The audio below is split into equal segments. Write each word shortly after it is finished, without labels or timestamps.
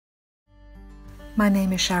My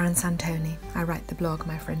name is Sharon Santoni. I write the blog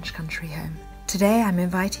My French Country Home. Today I'm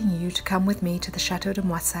inviting you to come with me to the Chateau de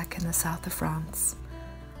Moissac in the south of France.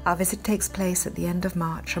 Our visit takes place at the end of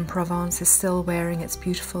March and Provence is still wearing its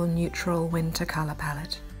beautiful neutral winter colour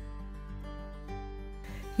palette.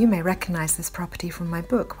 You may recognise this property from my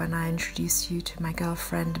book when I introduced you to my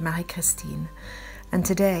girlfriend Marie-Christine, and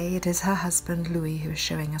today it is her husband Louis who is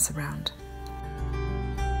showing us around.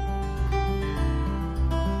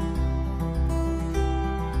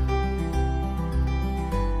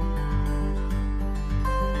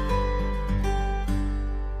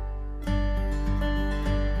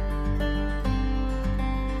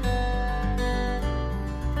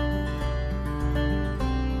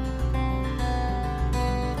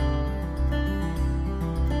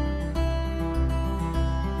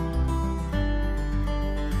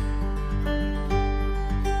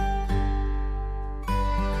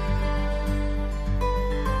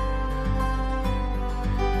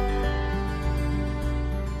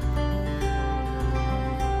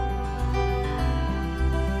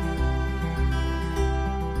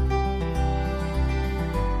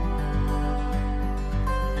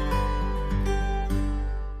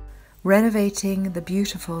 Renovating the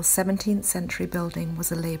beautiful 17th century building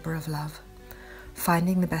was a labour of love.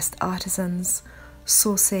 Finding the best artisans,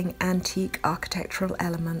 sourcing antique architectural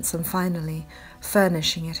elements, and finally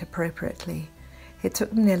furnishing it appropriately. It took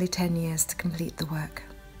them nearly 10 years to complete the work.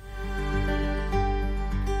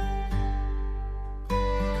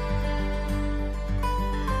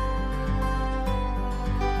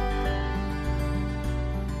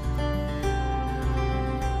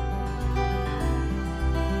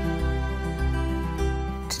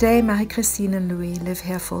 Today, Marie-Christine and Louis live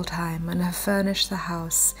here full-time and have furnished the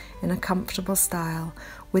house in a comfortable style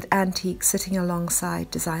with antiques sitting alongside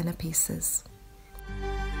designer pieces.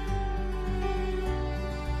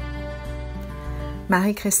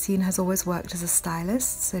 Marie-Christine has always worked as a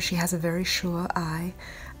stylist, so she has a very sure eye,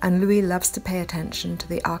 and Louis loves to pay attention to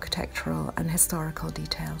the architectural and historical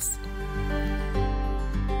details.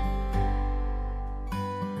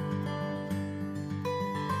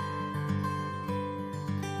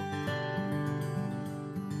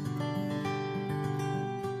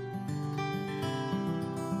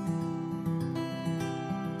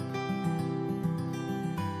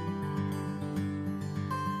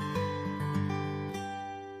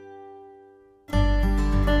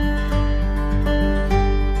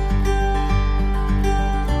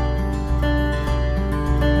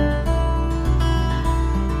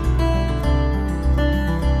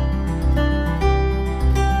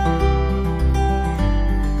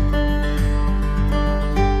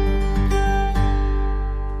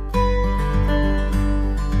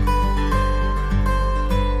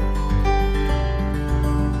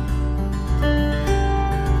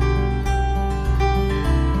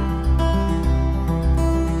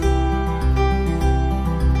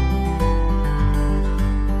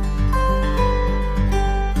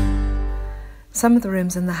 Some of the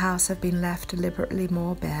rooms in the house have been left deliberately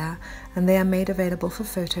more bare, and they are made available for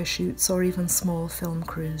photo shoots or even small film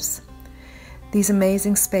crews. These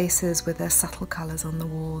amazing spaces with their subtle colours on the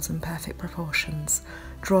walls and perfect proportions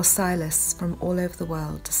draw stylists from all over the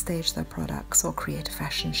world to stage their products or create a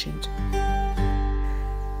fashion shoot.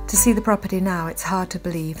 To see the property now, it's hard to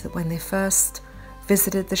believe that when they first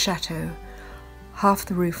visited the chateau, half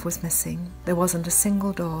the roof was missing. There wasn't a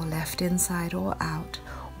single door left inside or out.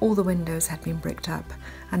 All the windows had been bricked up,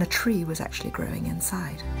 and a tree was actually growing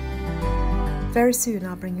inside. Very soon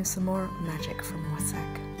I'll bring you some more magic from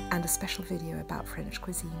Moissac and a special video about French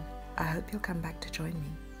cuisine. I hope you'll come back to join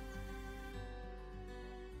me.